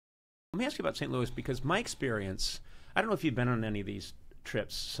Let me ask you about St. Louis, because my experience, I don't know if you've been on any of these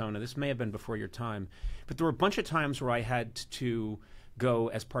trips, Sona. This may have been before your time, but there were a bunch of times where I had to go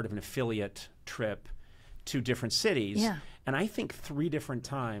as part of an affiliate trip to different cities. Yeah. And I think 3 different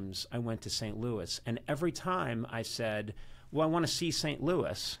times I went to St. Louis. And every time I said, well, I want to see St.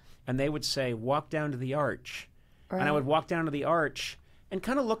 Louis. And they would say, walk down to the Arch. Right. And I would walk down to the Arch and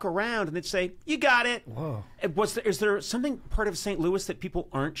kind of look around, and they'd say, you got it. Whoa. Is there something part of St. Louis that people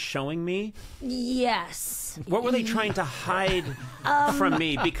aren't showing me? Yes. What were they trying to hide from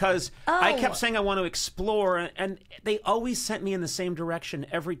me? Because I kept saying I want to explore, and they always sent me in the same direction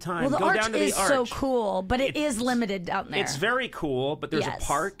every time. Well, the Go Arch down to the is Arch. so cool, but it is limited down there. It's very cool, but there's a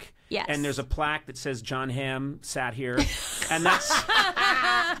park. Yes. And there's a plaque that says John Hamm sat here, and that's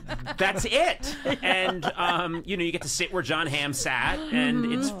it. And you get to sit where John Hamm sat,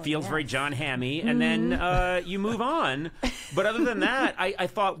 and it feels very John Hammy. And then you move on. But other than that, I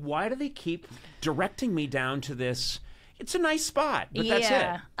thought, why do they keep directing me down to this? It's a nice spot, but that's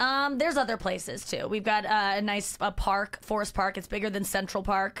it. There's other places too. We've got a nice park, Forest Park. It's bigger than Central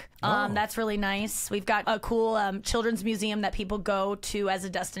Park. That's really nice. We've got a cool children's museum that people go to as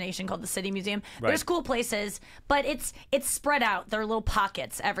a destination called the City Museum. Right. There's cool places, but it's spread out. There are little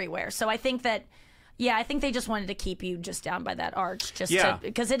pockets everywhere. So I think that. Yeah, I think they just wanted to keep you just down by that arch,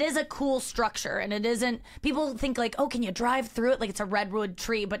 because it is a cool structure, and it isn't. People think like, oh, can you drive through it? Like it's a redwood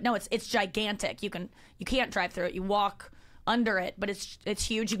tree, but no, it's gigantic. You can't drive through it. You walk under it, but it's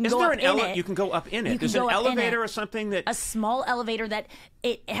huge. You can go up in it. You can go up in it. There's an elevator or something that a small elevator that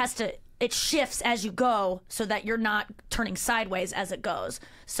it shifts as you go, so that you're not turning sideways as it goes.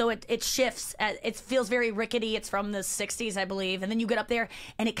 So it shifts. It feels very rickety. It's from the 60s, I believe. And then you get up there,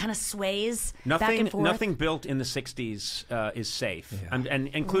 and it kind of sways back and forth. Nothing built in the 60s is safe, and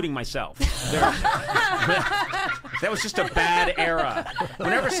including myself. That was just a bad era.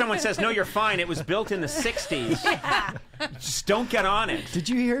 Whenever someone says, no, you're fine, it was built in the 60s. Yeah. Just don't get on it. Did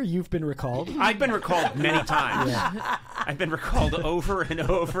you hear you've been recalled? I've been recalled many times. Yeah. I've been recalled over and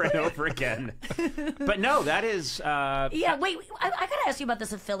over and over again. But no, that is... wait, I got to ask you about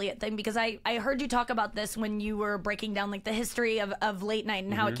this affiliate thing, because I heard you talk about this when you were breaking down like the history of late night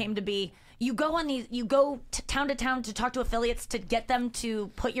and how it came to be. You go town to town to talk to affiliates to get them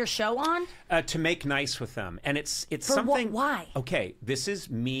to put your show on? To make nice with them. And it's For something... Why? Okay, this is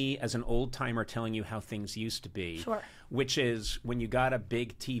me as an old-timer telling you how things used to be. Sure. Which is when you got a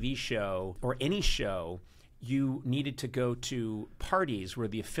big TV show or any show, you needed to go to parties where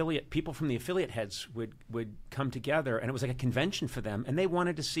the people from the affiliate heads would come together, and it was like a convention for them, and they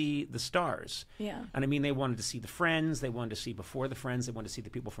wanted to see the stars. Yeah. And I mean, they wanted to see the Friends, they wanted to see Before the Friends, they wanted to see the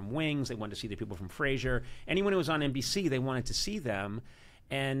people from Wings, they wanted to see the people from Frasier. Anyone who was on NBC, they wanted to see them.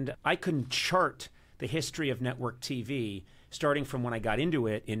 And I couldn't chart the history of network TV starting from when I got into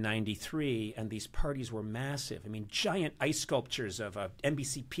it in '93, and these parties were massive. I mean, giant ice sculptures of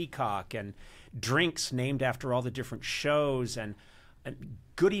NBC Peacock, and drinks named after all the different shows, and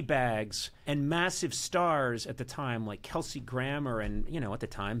goodie bags, and massive stars at the time like Kelsey Grammer, and at the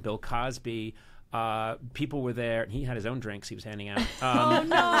time Bill Cosby. People were there, and he had his own drinks he was handing out. Oh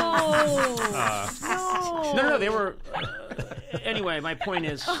no! No, they were. Anyway, my point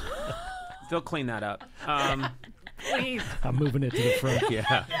is, they'll clean that up. Please. I'm moving it to the front.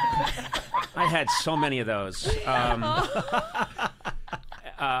 Yeah, I had so many of those. And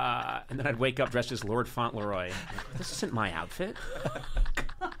then I'd wake up dressed as Lord Fauntleroy. This isn't my outfit.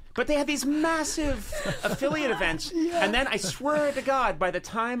 But they had these massive affiliate events. Yeah. And then I swear to God, by the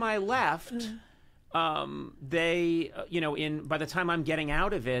time I left, by the time I'm getting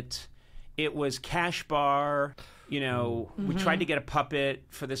out of it, it was Cash Bar. We tried to get a puppet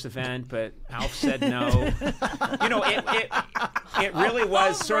for this event, but Alf said no. It really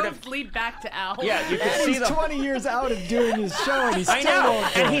was sort of lead back to Alf. Yeah, you could see he's 20 years out of doing his show, and I know,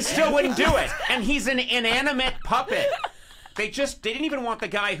 and he still wouldn't do it. And he's an inanimate puppet. They didn't even want the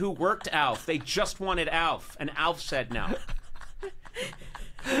guy who worked Alf. They just wanted Alf, and Alf said no.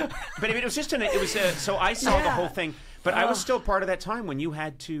 But I mean, it was just so I saw the whole thing. But I was still part of that time when you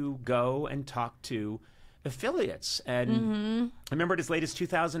had to go and talk to affiliates. And I remember it as late as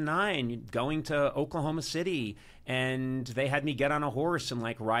 2009, going to Oklahoma City, and they had me get on a horse and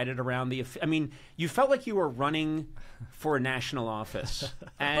like ride it around I mean, you felt like you were running for a national office.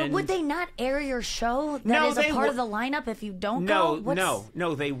 And but would they not air your show that is a part of the lineup if you don't go?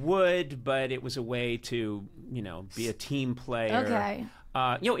 No, they would, but it was a way to, be a team player. Okay.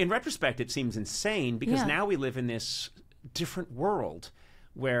 In retrospect, it seems insane because now we live in this different world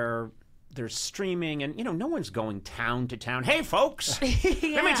where there's streaming, and no one's going town to town. Hey, folks,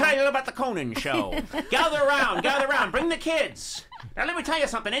 let me tell you about the Conan show. Gather around, bring the kids. Now, let me tell you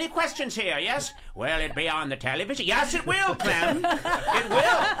something. Any questions here, yes? Will it be on the television? Yes, it will, Clem. It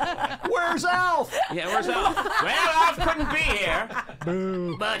will. Where's Alf? Yeah, where's Alf? Well, Alf couldn't be here.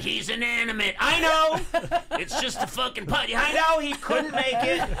 Boo. But he's inanimate. I know. It's just a fucking puppet. I know he couldn't make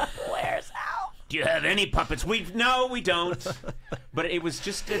it. Where's Alf? Do you have any puppets? No, we don't. But it was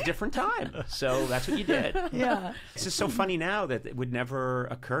just a different time. So that's what you did. Yeah. It's just so funny now that it would never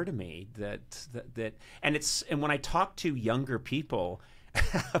occur to me that and when I talk to younger people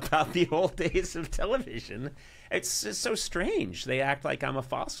about the old days of television, it's just so strange. They act like I'm a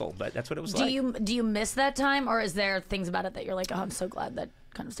fossil, but that's what it was like. Do you miss that time, or is there things about it that you're like, oh, I'm so glad that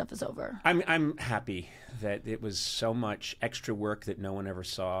kind of stuff is over? I'm happy that it was so much extra work that no one ever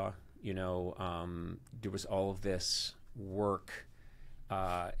saw. There was all of this work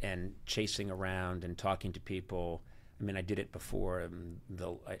and chasing around and talking to people. I mean, I did it before.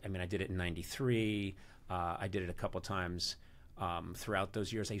 I did it in '93. I did it a couple times throughout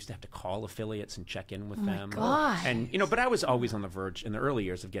those years. I used to have to call affiliates and check in with them. God. And but I was always on the verge in the early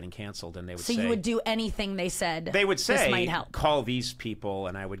years of getting canceled, and they would say, so you would do anything they said. They would say, this might help. Call these people,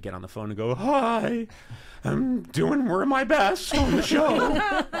 and I would get on the phone and go, hi, I'm doing my best on the show.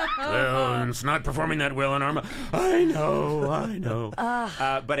 Well, it's not performing that well in our I know.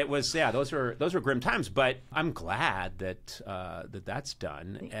 But it was, those were grim times. But I'm glad that that's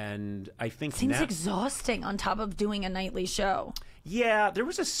done, and I think seems exhausting on top of doing a nightly show. Yeah, there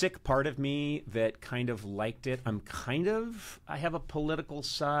was a sick part of me that kind of liked it. I have a political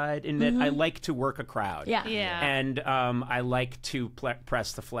side in that I like to work a crowd. Yeah. And I like to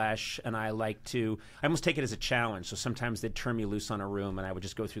press the flesh, and I almost take it as a challenge. So sometimes they'd turn me loose on a room, and I would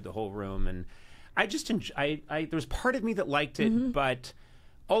just go through the whole room. And I just there was part of me that liked it, but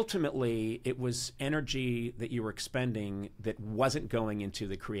ultimately it was energy that you were expending that wasn't going into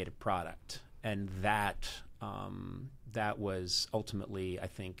the creative product. And that was ultimately, I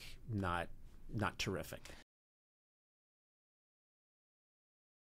think, not terrific.